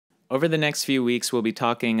Over the next few weeks, we'll be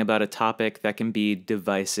talking about a topic that can be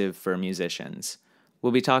divisive for musicians.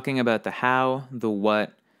 We'll be talking about the how, the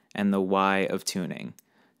what, and the why of tuning.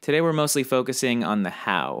 Today we're mostly focusing on the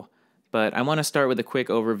how, but I want to start with a quick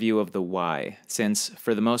overview of the why, since,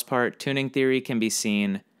 for the most part, tuning theory can be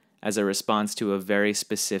seen as a response to a very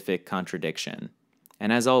specific contradiction.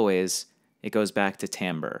 And as always, it goes back to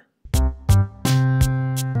timbre.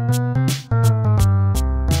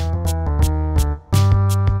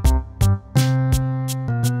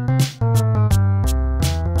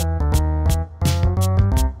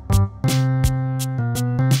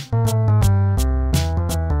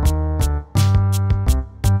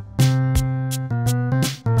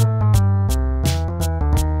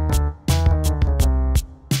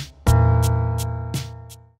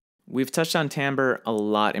 We've touched on timbre a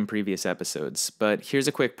lot in previous episodes, but here's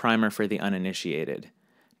a quick primer for the uninitiated.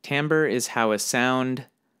 Timbre is how a sound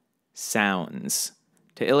sounds.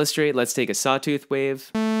 To illustrate, let's take a sawtooth wave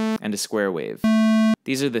and a square wave.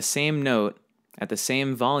 These are the same note at the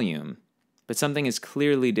same volume, but something is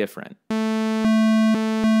clearly different.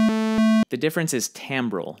 The difference is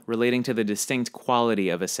timbral, relating to the distinct quality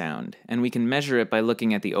of a sound, and we can measure it by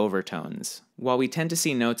looking at the overtones. While we tend to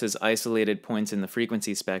see notes as isolated points in the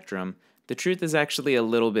frequency spectrum, the truth is actually a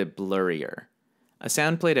little bit blurrier. A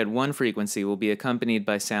sound played at one frequency will be accompanied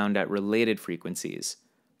by sound at related frequencies.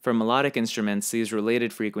 For melodic instruments, these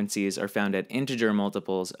related frequencies are found at integer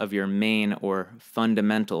multiples of your main or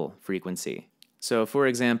fundamental frequency. So for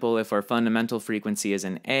example, if our fundamental frequency is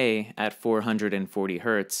an A at 440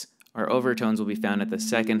 Hz, our overtones will be found at the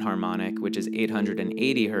second harmonic, which is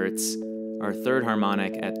 880 Hz, our third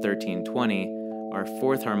harmonic at 1320, our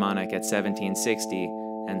fourth harmonic at 1760,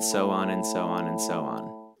 and so on and so on and so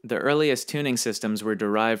on. The earliest tuning systems were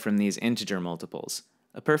derived from these integer multiples.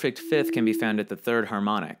 A perfect fifth can be found at the third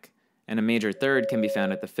harmonic, and a major third can be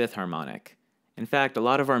found at the fifth harmonic. In fact, a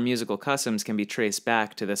lot of our musical customs can be traced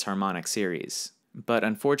back to this harmonic series. But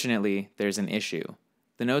unfortunately, there's an issue.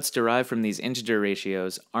 The notes derived from these integer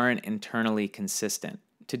ratios aren't internally consistent.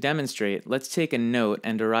 To demonstrate, let's take a note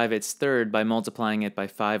and derive its third by multiplying it by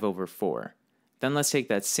 5/4. Then let's take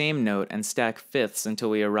that same note and stack fifths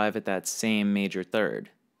until we arrive at that same major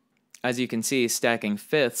third. As you can see, stacking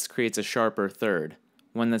fifths creates a sharper third,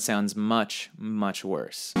 one that sounds much, much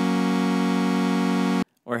worse.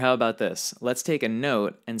 Or how about this? Let's take a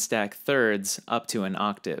note and stack thirds up to an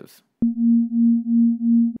octave.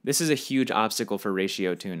 This is a huge obstacle for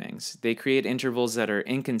ratio tunings. They create intervals that are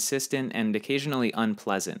inconsistent and occasionally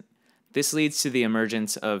unpleasant. This leads to the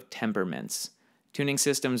emergence of temperaments, tuning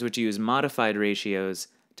systems which use modified ratios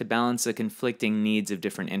to balance the conflicting needs of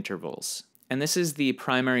different intervals. And this is the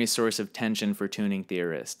primary source of tension for tuning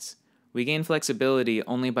theorists. We gain flexibility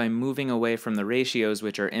only by moving away from the ratios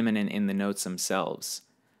which are immanent in the notes themselves.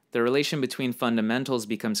 The relation between fundamentals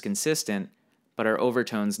becomes consistent, but our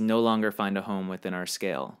overtones no longer find a home within our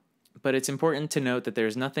scale. But it's important to note that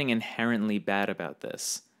there's nothing inherently bad about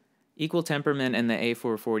this. Equal temperament and the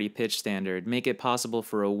A440 pitch standard make it possible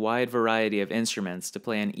for a wide variety of instruments to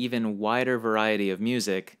play an even wider variety of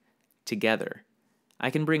music together. I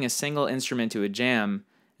can bring a single instrument to a jam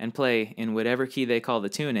and play in whatever key they call the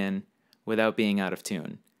tune in without being out of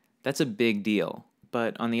tune. That's a big deal.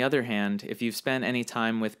 But on the other hand, if you've spent any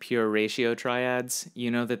time with pure ratio triads, you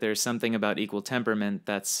know that there's something about equal temperament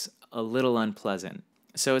that's a little unpleasant.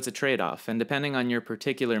 So it's a trade-off, and depending on your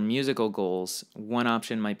particular musical goals, one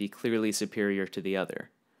option might be clearly superior to the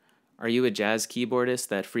other. Are you a jazz keyboardist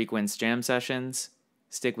that frequents jam sessions?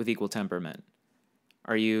 Stick with equal temperament.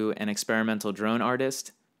 Are you an experimental drone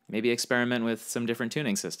artist? Maybe experiment with some different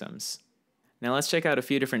tuning systems. Now let's check out a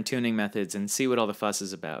few different tuning methods and see what all the fuss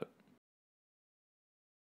is about.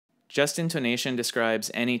 Just intonation describes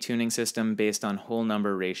any tuning system based on whole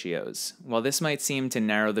number ratios. While this might seem to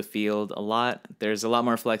narrow the field a lot, there's a lot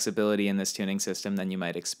more flexibility in this tuning system than you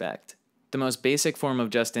might expect. The most basic form of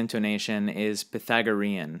just intonation is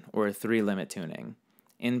Pythagorean, or three-limit tuning.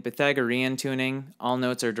 In Pythagorean tuning, all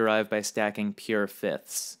notes are derived by stacking pure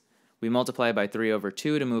fifths. We multiply by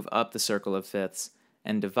 3/2 to move up the circle of fifths,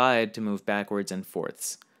 and divide to move backwards in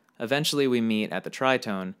fourths. Eventually we meet at the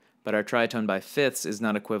tritone, but our tritone by fifths is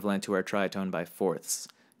not equivalent to our tritone by fourths,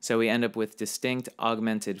 so we end up with distinct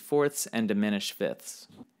augmented fourths and diminished fifths.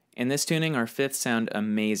 In this tuning, our fifths sound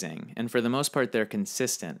amazing, and for the most part they're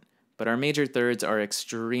consistent, but our major thirds are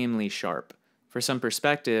extremely sharp. For some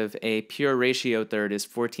perspective, a pure ratio third is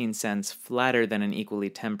 14 cents flatter than an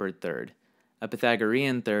equally tempered third. A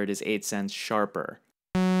Pythagorean third is 8 cents sharper.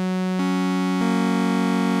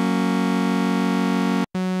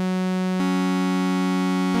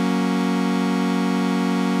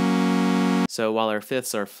 So while our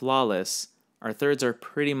fifths are flawless, our thirds are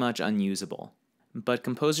pretty much unusable. But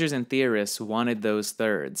composers and theorists wanted those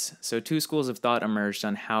thirds, so two schools of thought emerged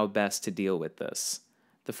on how best to deal with this.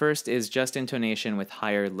 The first is just intonation with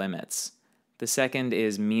higher limits. The second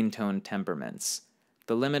is Meantone temperaments.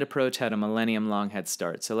 The limit approach had a millennium-long head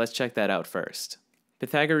start, so let's check that out first.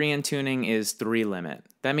 Pythagorean tuning is 3-limit.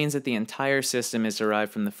 That means that the entire system is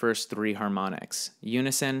derived from the first 3 harmonics: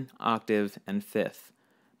 unison, octave, and fifth.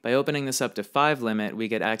 By opening this up to 5-limit, we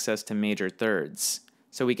get access to major thirds,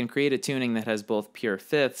 so we can create a tuning that has both pure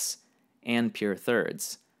fifths and pure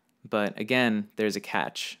thirds. But again, there's a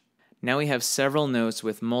catch. Now we have several notes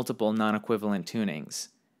with multiple non-equivalent tunings,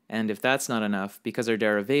 and if that's not enough, because our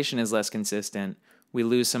derivation is less consistent, we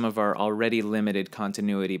lose some of our already limited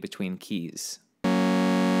continuity between keys.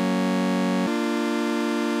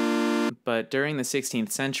 But during the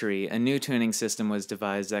 16th century, a new tuning system was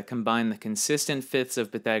devised that combined the consistent fifths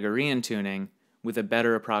of Pythagorean tuning with a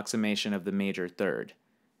better approximation of the major third.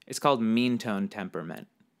 It's called Meantone temperament.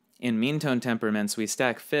 In Meantone temperaments, we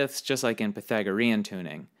stack fifths just like in Pythagorean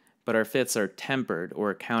tuning, but our fifths are tempered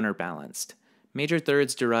or counterbalanced. Major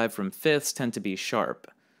thirds derived from fifths tend to be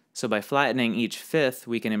sharp, so by flattening each fifth,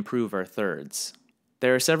 we can improve our thirds.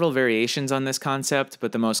 There are several variations on this concept,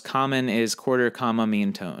 but the most common is quarter comma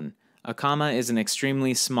meantone. A comma is an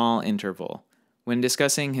extremely small interval. When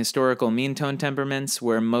discussing historical meantone temperaments,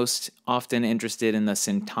 we're most often interested in the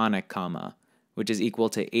syntonic comma, which is equal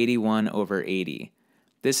to 81/80.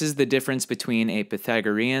 This is the difference between a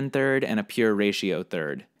Pythagorean third and a pure ratio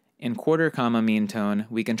third. In quarter comma meantone,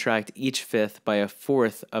 we contract each fifth by a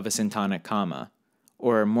fourth of a syntonic comma,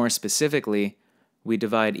 or more specifically, we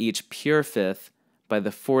divide each pure fifth by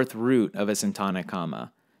the fourth root of a syntonic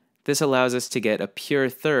comma. This allows us to get a pure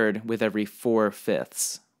third with every 4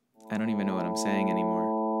 fifths. I don't even know what I'm saying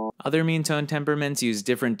anymore. Other meantone temperaments use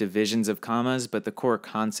different divisions of commas, but the core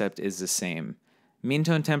concept is the same.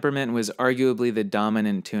 Meantone temperament was arguably the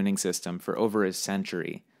dominant tuning system for over a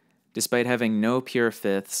century, despite having no pure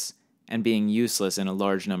fifths and being useless in a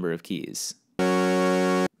large number of keys.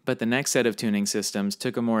 But the next set of tuning systems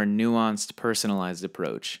took a more nuanced, personalized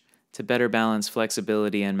approach to better balance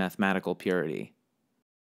flexibility and mathematical purity.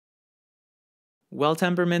 Well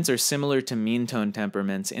temperaments are similar to meantone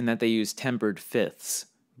temperaments in that they use tempered fifths,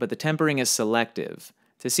 but the tempering is selective.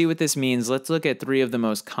 To see what this means, let's look at 3 of the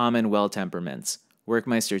most common well temperaments: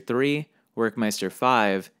 Werckmeister III, Werckmeister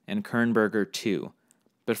V, and Kirnberger II.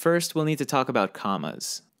 But first, we'll need to talk about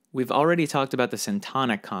commas. We've already talked about the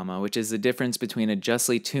syntonic comma, which is the difference between a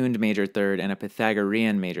justly tuned major third and a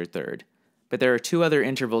Pythagorean major third. But there are 2 other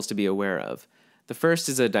intervals to be aware of. The first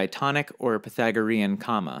is a diatonic or Pythagorean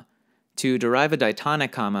comma. To derive a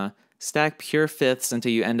diatonic comma, stack pure fifths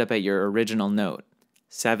until you end up at your original note,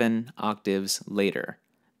 7 octaves later.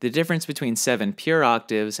 The difference between 7 pure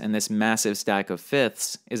octaves and this massive stack of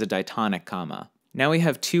fifths is a diatonic comma. Now we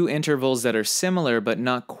have 2 intervals that are similar but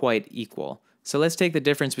not quite equal, so let's take the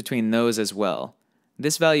difference between those as well.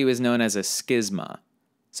 This value is known as a schisma.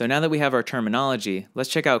 So now that we have our terminology, let's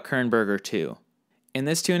check out Kirnberger II. In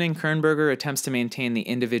this tuning, Kirnberger attempts to maintain the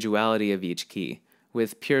individuality of each key,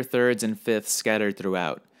 with pure thirds and fifths scattered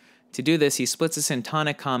throughout. To do this, he splits a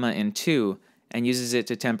syntonic comma in 2 and uses it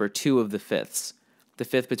to temper 2 of the fifths, the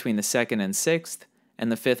fifth between the 2nd and 6th, and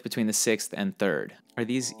the fifth between the 6th and 3rd. Are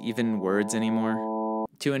these even words anymore?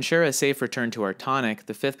 To ensure a safe return to our tonic,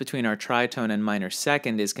 the fifth between our tritone and minor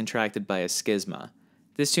 2nd is contracted by a schisma.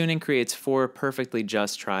 This tuning creates 4 perfectly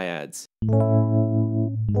just triads.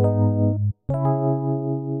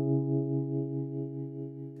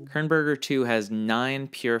 Kirnberger II has 9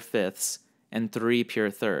 pure fifths and 3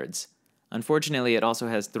 pure thirds. Unfortunately, it also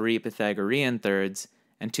has 3 Pythagorean thirds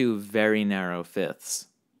and 2 very narrow fifths.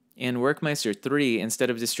 In Werckmeister III, instead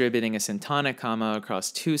of distributing a syntonic comma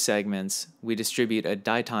across 2 segments, we distribute a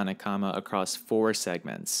diatonic comma across 4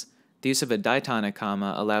 segments. The use of a diatonic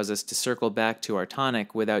comma allows us to circle back to our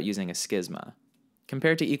tonic without using a schisma.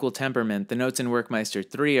 Compared to equal temperament, the notes in Werckmeister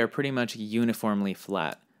III are pretty much uniformly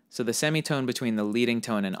flat, so the semitone between the leading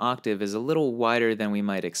tone and octave is a little wider than we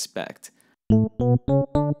might expect.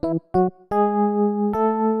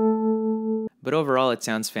 But overall it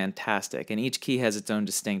sounds fantastic, and each key has its own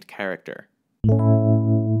distinct character.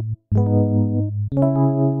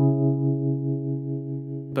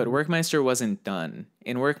 But Werckmeister wasn't done.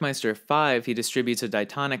 In Werckmeister V, he distributes a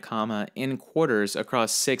diatonic comma in quarters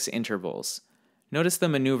across 6 intervals. Notice the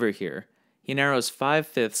maneuver here. He narrows 5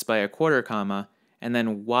 fifths by a quarter comma, and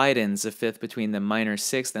then widens a fifth between the minor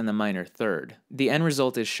 6th and the minor 3rd. The end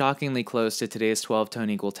result is shockingly close to today's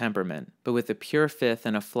 12-tone equal temperament, but with a pure fifth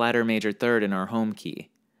and a flatter major third in our home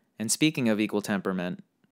key. And speaking of equal temperament,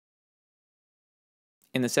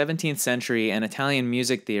 In the 17th century, an Italian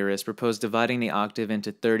music theorist proposed dividing the octave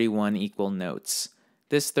into 31 equal notes.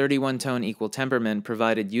 This 31-tone equal temperament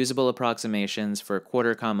provided usable approximations for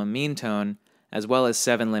quarter-comma mean tone, as well as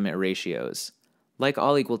 7 limit ratios. Like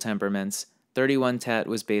all equal temperaments, 31 tet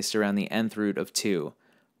was based around the nth root of 2,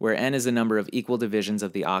 where n is the number of equal divisions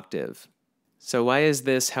of the octave. So why is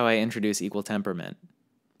this how I introduce equal temperament?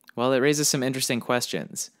 Well, it raises some interesting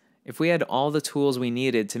questions. If we had all the tools we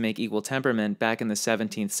needed to make equal temperament back in the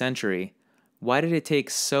 17th century, why did it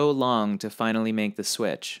take so long to finally make the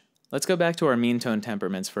switch? Let's go back to our mean tone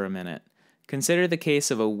temperaments for a minute. Consider the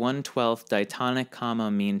case of a 1/12 diatonic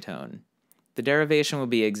comma mean tone. The derivation will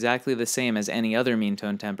be exactly the same as any other mean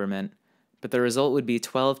tone temperament, but the result would be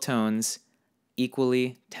 12 tones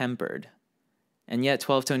equally tempered. And yet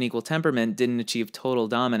 12-tone equal temperament didn't achieve total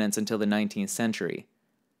dominance until the 19th century.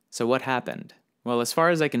 So what happened? Well, as far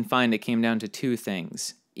as I can find, it came down to 2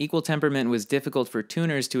 things. Equal temperament was difficult for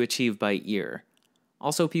tuners to achieve by ear.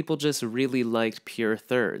 Also, people just really liked pure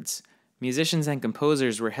thirds. Musicians and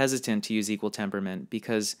composers were hesitant to use equal temperament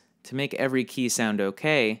because to make every key sound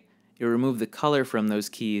okay, it removed the color from those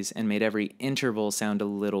keys and made every interval sound a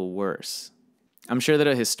little worse. I'm sure that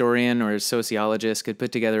a historian or a sociologist could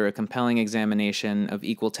put together a compelling examination of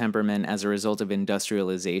equal temperament as a result of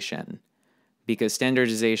industrialization, because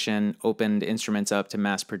standardization opened instruments up to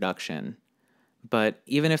mass production. But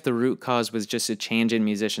even if the root cause was just a change in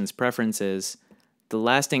musicians' preferences, the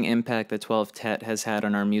lasting impact that 12 tet has had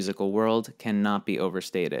on our musical world cannot be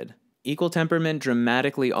overstated. Equal temperament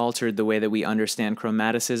dramatically altered the way that we understand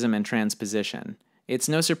chromaticism and transposition. It's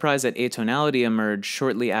no surprise that atonality emerged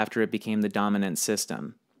shortly after it became the dominant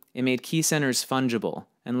system. It made key centers fungible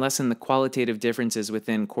and lessened the qualitative differences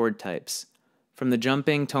within chord types. From the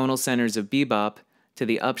jumping tonal centers of bebop to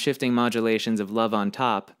the upshifting modulations of love on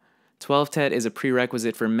top, 12 tet is a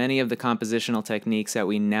prerequisite for many of the compositional techniques that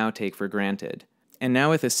we now take for granted. And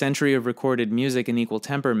now with a century of recorded music in equal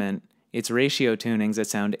temperament, it's ratio tunings that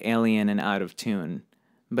sound alien and out of tune.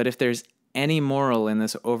 But if there's any moral in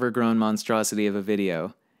this overgrown monstrosity of a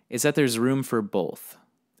video, it's that there's room for both.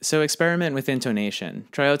 So experiment with intonation,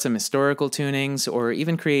 try out some historical tunings, or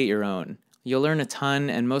even create your own. You'll learn a ton,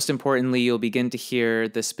 and most importantly, you'll begin to hear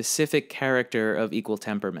the specific character of equal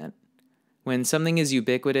temperament. When something is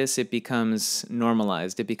ubiquitous, it becomes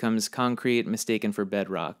normalized, it becomes concrete, mistaken for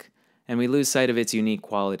bedrock, and we lose sight of its unique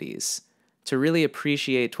qualities. To really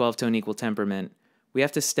appreciate 12-tone equal temperament, we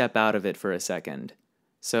have to step out of it for a second.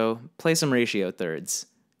 So play some ratio thirds.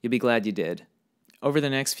 You'll be glad you did. Over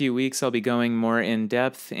the next few weeks, I'll be going more in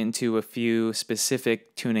depth into a few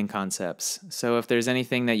specific tuning concepts. So if there's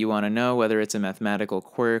anything that you want to know, whether it's a mathematical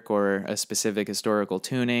quirk or a specific historical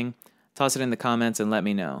tuning, toss it in the comments and let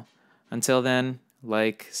me know. Until then,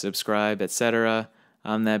 like, subscribe, etc.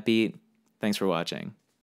 I'm thatbeet. Thanks for watching.